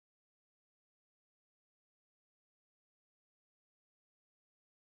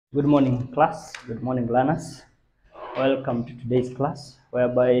Good morning, class. Good morning, learners. Welcome to today's class,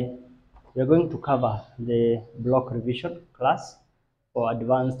 whereby we are going to cover the block revision class for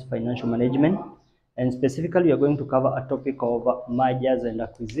advanced financial management. And specifically, we are going to cover a topic of mergers and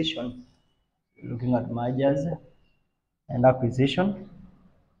acquisition. Looking at mergers and acquisition.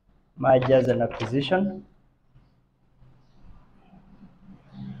 Mergers and acquisition.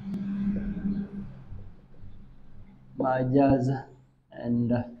 Mergers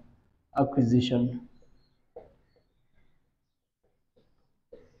and acquisition.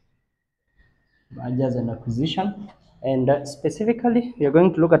 Mergers and acquisition. And specifically, we are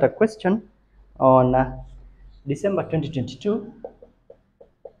going to look at a question on December 2022.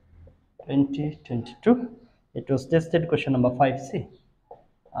 It was tested question number 5C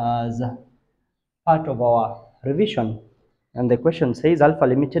as part of our revision. And the question says Alpha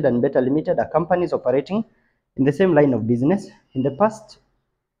Limited and Beta Limited are companies operating in the same line of business. In the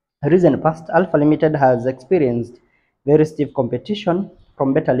recent past, Alpha Limited has experienced very stiff competition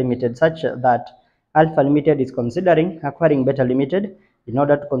from Beta Limited, such that Alpha Limited is considering acquiring Beta Limited in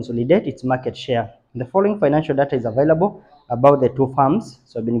order to consolidate its market share. The following financial data is available about the two firms.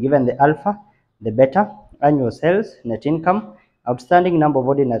 So I've been given the Alpha, the Beta, annual sales, net income, outstanding number of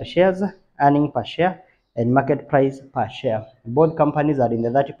ordinary shares, earning per share, and market price per share. Both companies are in the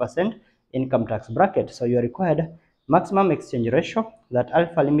 30% income tax bracket. So you are required maximum exchange ratio that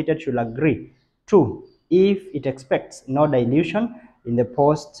Alpha Limited should agree to if it expects no dilution in the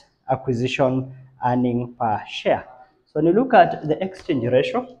post-acquisition earning per share. So when you look at the exchange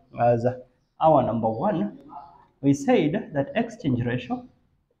ratio as our number one, we said that exchange ratio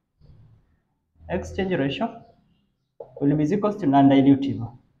will be equal to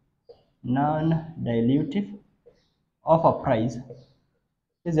non-dilutive offer price.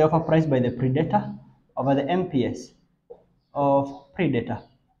 This is the offer price by the predator over the MPS of predator.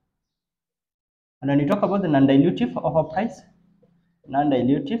 And when you talk about the non-dilutive offer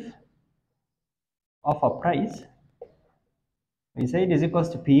price, we say it is equal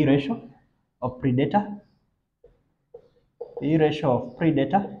to PE ratio of predator,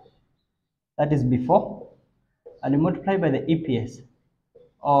 that is before, and you multiply by the EPS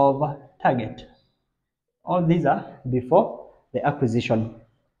of target. All these are before the acquisition.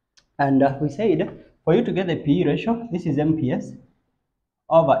 And we said for you to get the PE ratio, this is MPS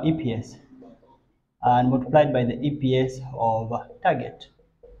over EPS and multiplied by the EPS of target,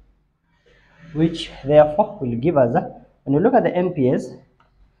 which therefore will give us, when you look at the MPS,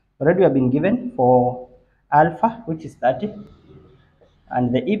 already we have been given for alpha, which is 30,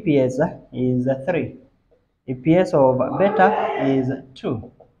 and the EPS is 3. EPS of beta is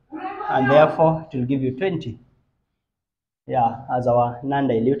 2, and therefore it will give you 20. Yeah, as our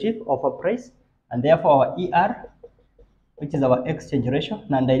non-dilutive offer price, and therefore our ER, which is our exchange ratio,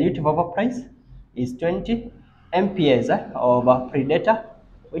 non-dilutive offer price, is 20. MPS of predator,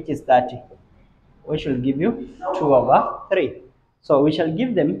 which is 30, which will give you 2 over 3. So we shall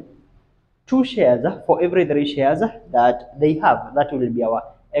give them 2 shares for every 3 shares that they have. That will be our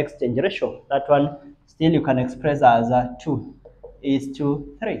exchange ratio. That one still you can express as 2 is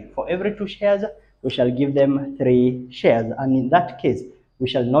to 3. For every 2 shares, we shall give them 3 shares. And in that case, we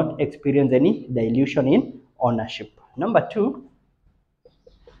shall not experience any dilution in ownership. Number 2,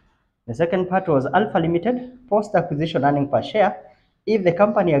 the second part was Alpha Limited post-acquisition earning per share if the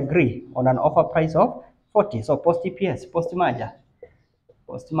company agree on an offer price of 40. So post-EPS, post-merger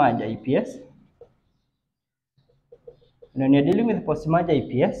EPS. And when you're dealing with post-merger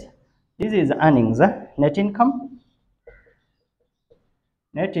EPS, this is earnings, net income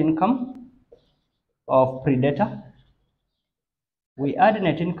of predator. We add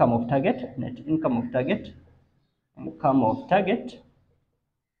net income of target,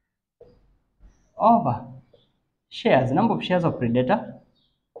 over shares, number of shares of predator,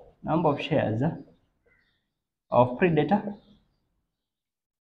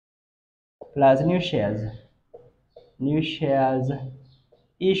 plus new shares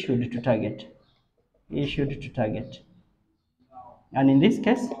issued to target. And in this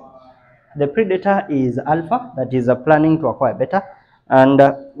case, the predator is alpha, that is planning to acquire beta. And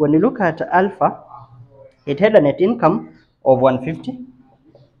when you look at alpha, it had a net income of 150,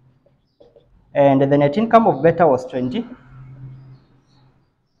 and the net income of beta was 20.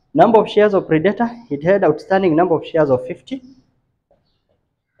 Number of shares of predator, it had outstanding number of shares of 50,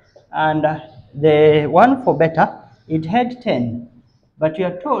 and the one for beta, it had 10, but you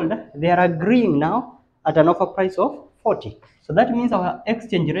are told they are agreeing now at an offer price of 40. So that means our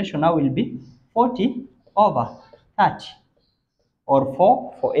exchange ratio now will be 40 over 30, or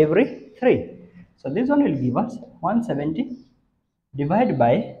 4 for every 3. So this one will give us 170 divide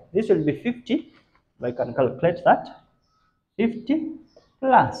by, this will be 50, I can calculate that, 50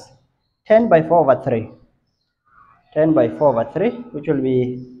 plus 10 by 4 over 3, 10 by 4 over 3, which will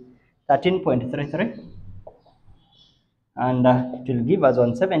be 13.33, and it will give us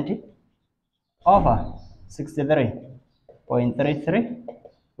 170 over 63.33,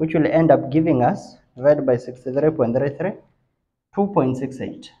 which will end up giving us, divided by 63.33,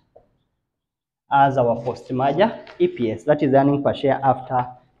 2.68 as our post-merger EPS, that is earning per share after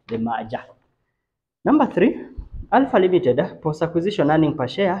the merger. Number 3, Alpha Limited post-acquisition earning per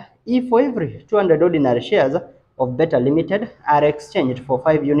share, if for every 200 ordinary shares of Beta Limited are exchanged for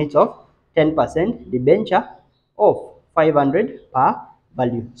 5 units of 10% debenture of 500 per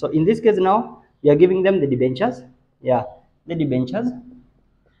value. So in this case now, we are giving them the debentures. Yeah, the debentures.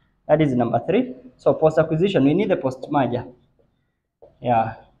 That is number 3. So post-acquisition, we need the post-merger.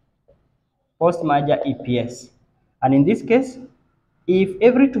 Yeah, post-merger EPS. And in this case, if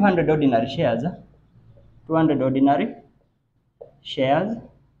every 200 ordinary shares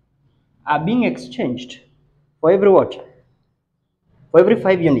are being exchanged for every what? For every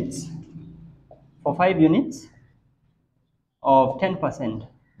 5 units. For 5 units of 10%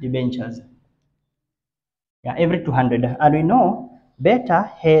 debentures. Yeah, every 200. And we know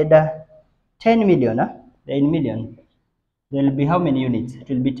Beta had 10 million. In million. There will be how many units? It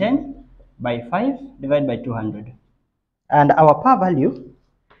will be 10 by 5 divided by 200. And our par value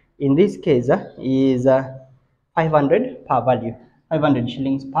in this case is 500 per value, 500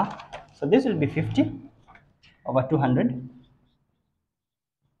 shillings per. So this will be 50 over 200,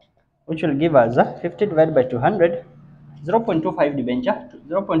 which will give us 50 divided by 200, 0.25 debenture,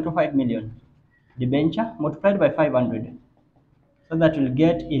 0.25 million debenture multiplied by 500. So that will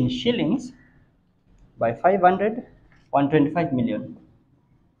get in shillings by 500, 125 million.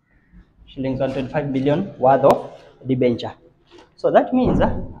 Shillings 125 million worth of debenture. So that means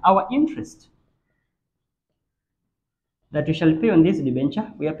our interest that we shall pay on this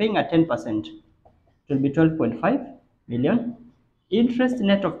debenture, we are paying at 10%. It will be 12.5 million. Interest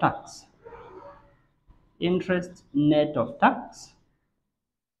net of tax. Interest net of tax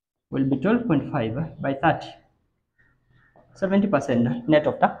will be 12.5 by 30. 70% net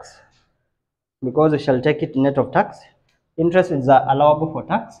of tax, because we shall take it net of tax. Interest is allowable for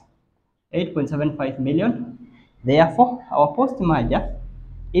tax, 8.75 million. Therefore, our post-merger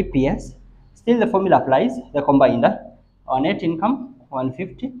EPS, still the formula applies, the combined. Our net income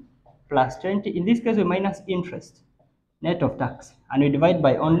 150 plus 20. In this case, we minus interest net of tax, and we divide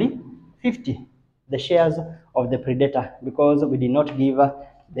by only 50, the shares of the predator, because we did not give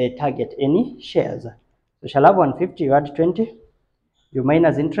the target any shares. So we shall have 150, you add 20, you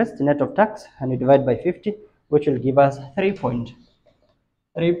minus interest net of tax, and you divide by 50, which will give us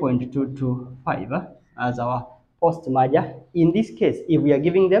 3.225 as our post-merger. In this case, if we are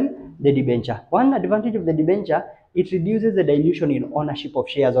giving them the debenture, one advantage of the debenture, it reduces the dilution in ownership of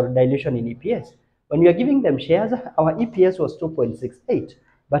shares or dilution in EPS. When we are giving them shares, our EPS was 2.68.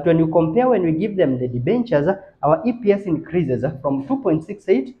 But when you compare, when we give them the debentures, our EPS increases from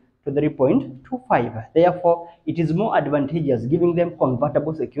 2.68 to 3.25. Therefore, it is more advantageous giving them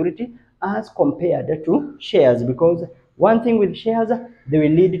convertible security as compared to shares, because one thing with shares, they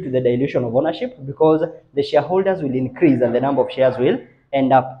will lead to the dilution of ownership, because the shareholders will increase and the number of shares will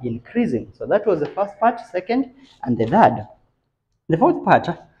end up increasing. So that was the first part, second, and the third. The fourth part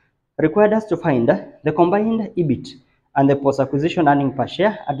required us to find the combined EBIT and the post-acquisition earning per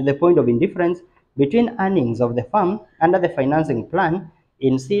share at the point of indifference between earnings of the firm under the financing plan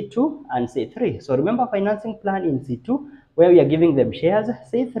in C2 and C3. So remember, financing plan in C2, where we are giving them shares.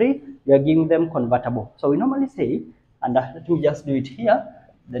 C3, we are giving them convertible. So we normally say, and let me just do it here,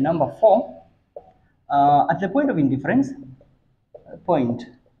 the number 4, at the point of indifference, the point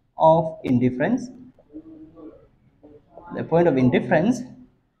of indifference,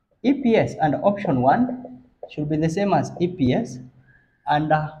 EPS under option 1 should be the same as EPS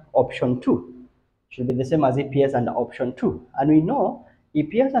under option 2. Should be the same as EPS under option 2. And we know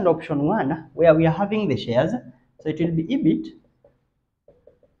EPS under option 1, where we are having the shares, so it will be EBIT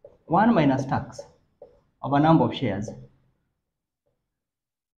 1 minus tax of a number of shares.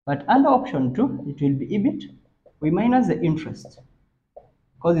 But under option 2, it will be EBIT, we minus the interest,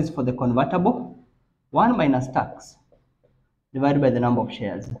 because it's for the convertible, 1 minus tax divided by the number of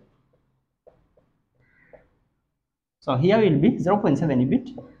shares. So here will be 0.7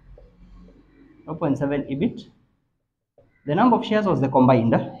 EBIT, 0.7 EBIT. The number of shares was the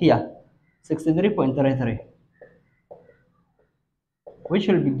combined here, 63.33, which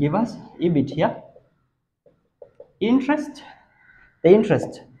will give us EBIT here. Interest, the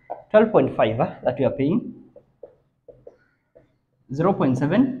interest 12.5 that we are paying,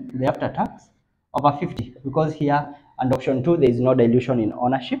 0.7 the after tax over 50, because here and option 2 there is no dilution in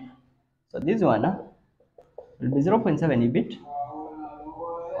ownership. So this one will be 0.7 EBIT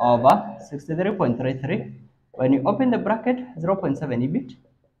over 63.33. When you open the bracket, 0.7 EBIT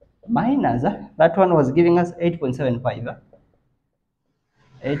minus that one was giving us 8.75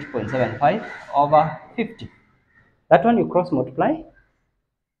 over 50. That one you cross multiply.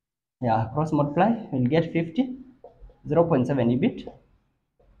 Yeah, cross multiply, we'll get 50. 0.7 EBIT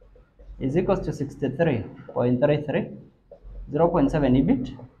is equals to 63.33. 0.7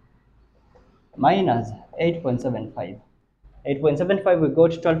 EBIT minus 8.75. 8.75 we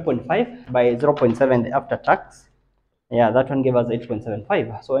got 12.5 by 0.7 the after tax. Yeah, that one gave us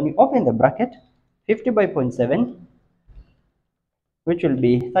 8.75. So when you open the bracket, 50 by 0.7, which will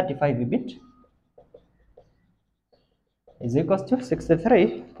be 35 EBIT, is equals to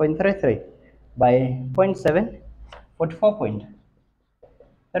 63.33 by 0.7,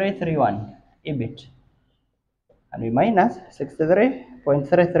 44.331 EBIT, and we minus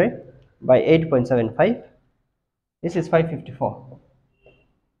 63.33 by 8.75. This is 554.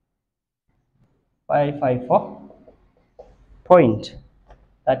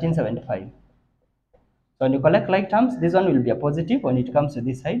 554.1375. So when you collect like terms, this one will be a positive when it comes to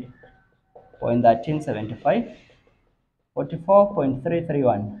this side. 0.1375,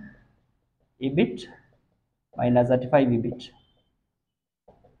 44.331 EBIT minus 35 EBIT.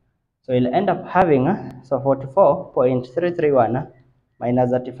 So you'll end up having 44.331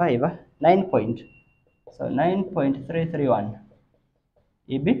 minus 35, 9.331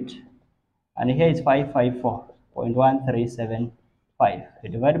 EBIT, and here is 554.1375. You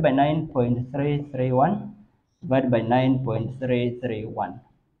divide by 9.331 divided by 9.331.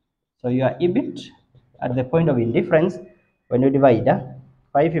 So your EBIT at the point of indifference, when you divide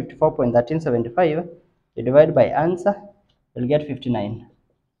 554.1375, you divide by answer, you'll get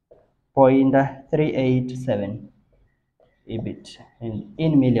 59.387 EBIT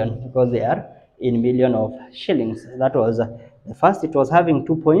in million, because they are in million of shillings. That was the first. It was having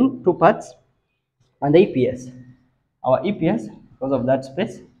two parts, and the EPS. Our EPS, because of that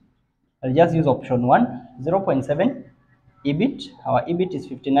space, I'll just use option 1, 0.7 EBIT. Our EBIT is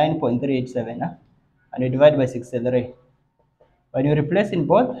 59.387, and we divide by 63. When you replace in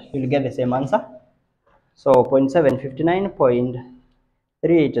both, you'll get the same answer. So 0.7,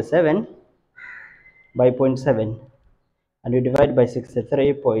 59.387 by 0.7, and you divide by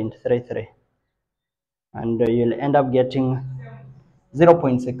 63.33, and you'll end up getting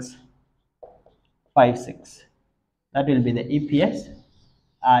 0.656. That will be the EPS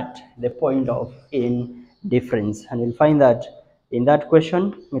at the point of indifference. And you'll find that in that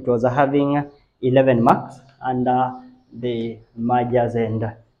question, it was having 11 marks under the mergers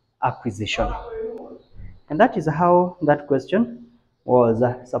and acquisition. And that is how that question was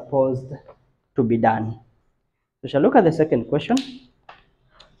supposed to be done. We shall look at the second question.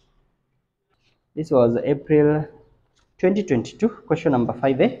 This was April 2022, question number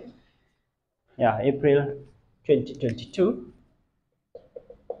 5A. Yeah, April 2022.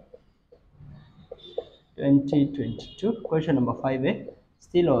 2022, question number 5A,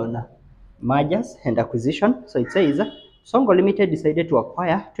 still on mergers and acquisition. So it says, Songo Limited decided to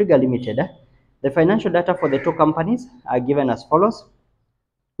acquire Twiga Limited. The financial data for the two companies are given as follows.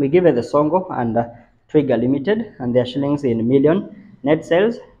 We give the Songo and Twiga Limited and their shillings in million, net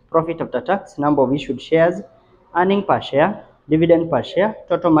sales, profit after tax, number of issued shares, earning per share, dividend per share,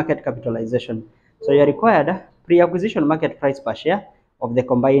 total market capitalization. So you are required pre-acquisition market price per share of the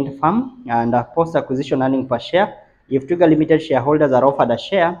combined firm, and post-acquisition earning per share if Twiga Limited shareholders are offered a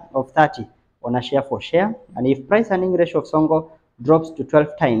share of 30 on a share for share, and if price earning ratio of Songo drops to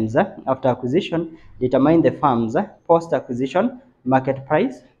 12 times after acquisition, determine the firm's post-acquisition market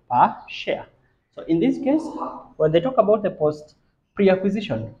price per share. So in this case, when they talk about the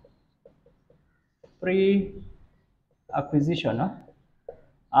pre-acquisition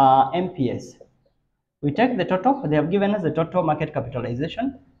MPS, we take the total. They have given us the total market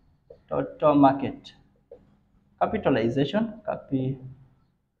capitalization,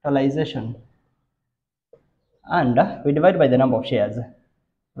 and we divide by the number of shares.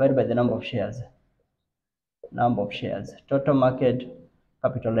 Total market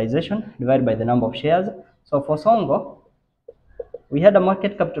capitalization divided by the number of shares. So for Songo, we had a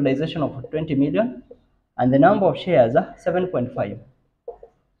market capitalization of 20 million and the number of shares 7.5.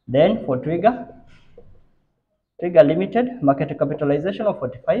 Then for Twiga Limited, market capitalization of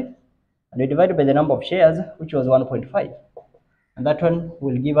 45, and we divide by the number of shares, which was 1.5. And that one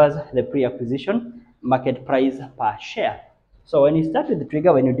will give us the pre-acquisition market price per share. So when you start with the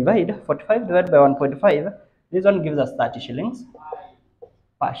Twiga, when you divide 45 divided by 1.5, this one gives us 30 shillings.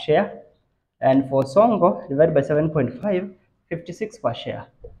 per share. And for Songo, divided by 7.5, 56 per share.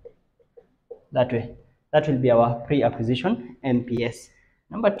 That way. That will be our pre-acquisition MPS.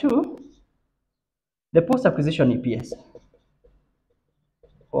 Number 2, the post-acquisition EPS.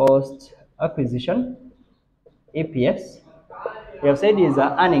 Post-acquisition EPS, we have said is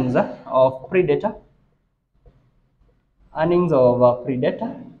earnings of Predator, earnings of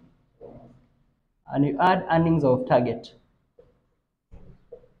Predator, and you add earnings of Target,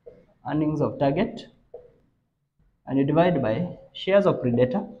 earnings of Target, and you divide by shares of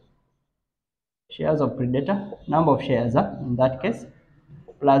Predator, number of shares in that case,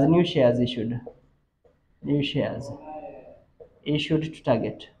 plus new shares issued, new shares issued to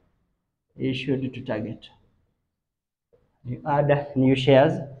Target, issued to Target. You add new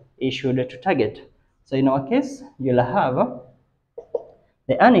shares issued to Target. So in our case, you'll have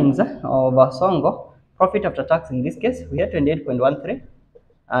the earnings of Songo, profit after tax in this case, we had 28.13,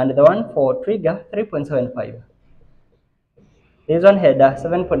 and the one for Trigger, 3.75. This one had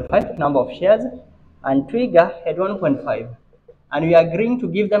 7.5 number of shares, and Trigger had 1.5. And we are agreeing to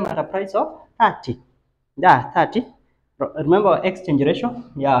give them at a price of 30. Yeah, 30. Remember our exchange ratio?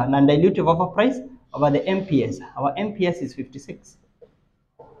 Yeah, non-dilutive offer price over the MPS. Our MPS is 56.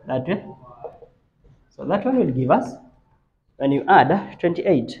 That way. So that one will give us, when you add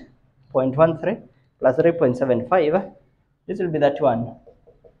 28.13 plus 3.75, this will be that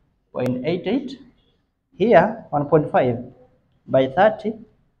 1.88. Here, 1.5 by 30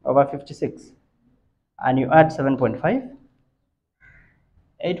 over 56. And you add 7.5,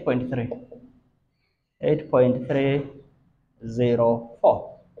 8.3, 8.304.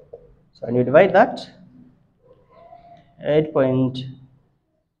 So when you divide that,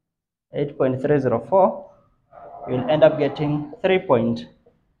 8.304, you'll end up getting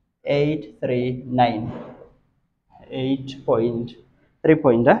 3.839.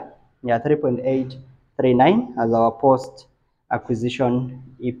 3.839 as our post acquisition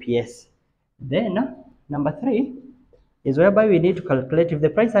EPS. Then number 3 is whereby we need to calculate if the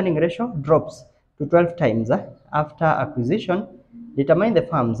price earning ratio drops to 12 times after acquisition, determine the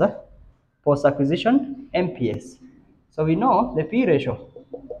firm's post acquisition MPS. So we know the P ratio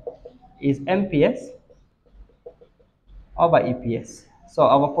is MPS over EPS. So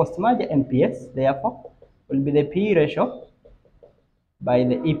our post merger MPS therefore will be the P ratio by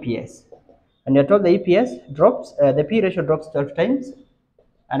the EPS. And you're told the EPS drops, the P ratio drops 12 times,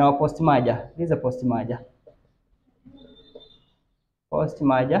 and our post merger, this is a post merger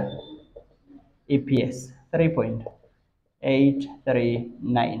EPS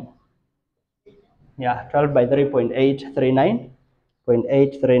 3.839. Yeah, 12 by 3.839,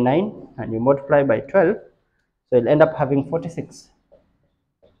 and you multiply by 12, so you'll end up having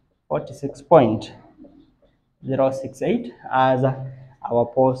 46.068 as our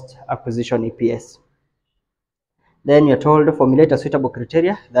post acquisition EPS. Then you're told to formulate a suitable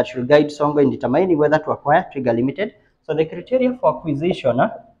criteria that should guide Songo in determining whether to acquire Trigger Limited. So the criteria for acquisition,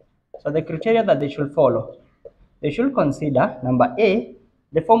 so the criteria that they should follow, they should consider, number A,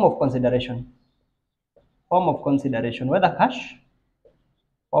 the form of consideration. Form of consideration, whether cash,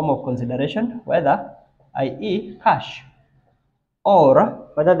 form of consideration, whether, i.e. cash, or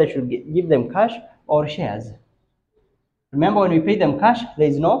whether they should give them cash or shares. Remember, when we pay them cash, there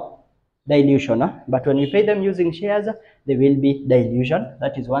is no dilution, but when we pay them using shares, there will be dilution.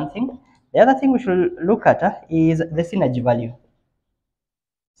 That is one thing. The other thing we should look at is the synergy value.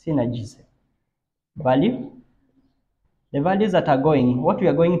 Synergies value, the values that are going, what we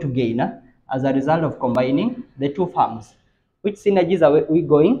are going to gain as a result of combining the two firms. Which synergies are we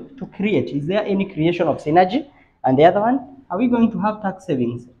going to create? Is there any creation of synergy? And the other one, are we going to have tax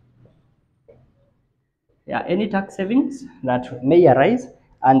savings? Yeah, any tax savings that may arise,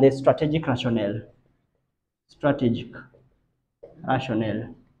 and the strategic rationale. Strategic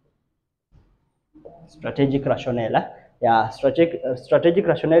rationale. Yeah, strategic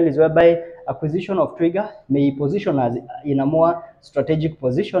rationale is whereby acquisition of Trigger may position us in a more strategic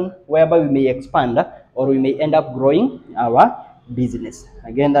position, whereby we may expand or we may end up growing our business.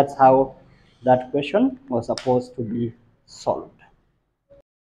 Again, that's how that question was supposed to be solved.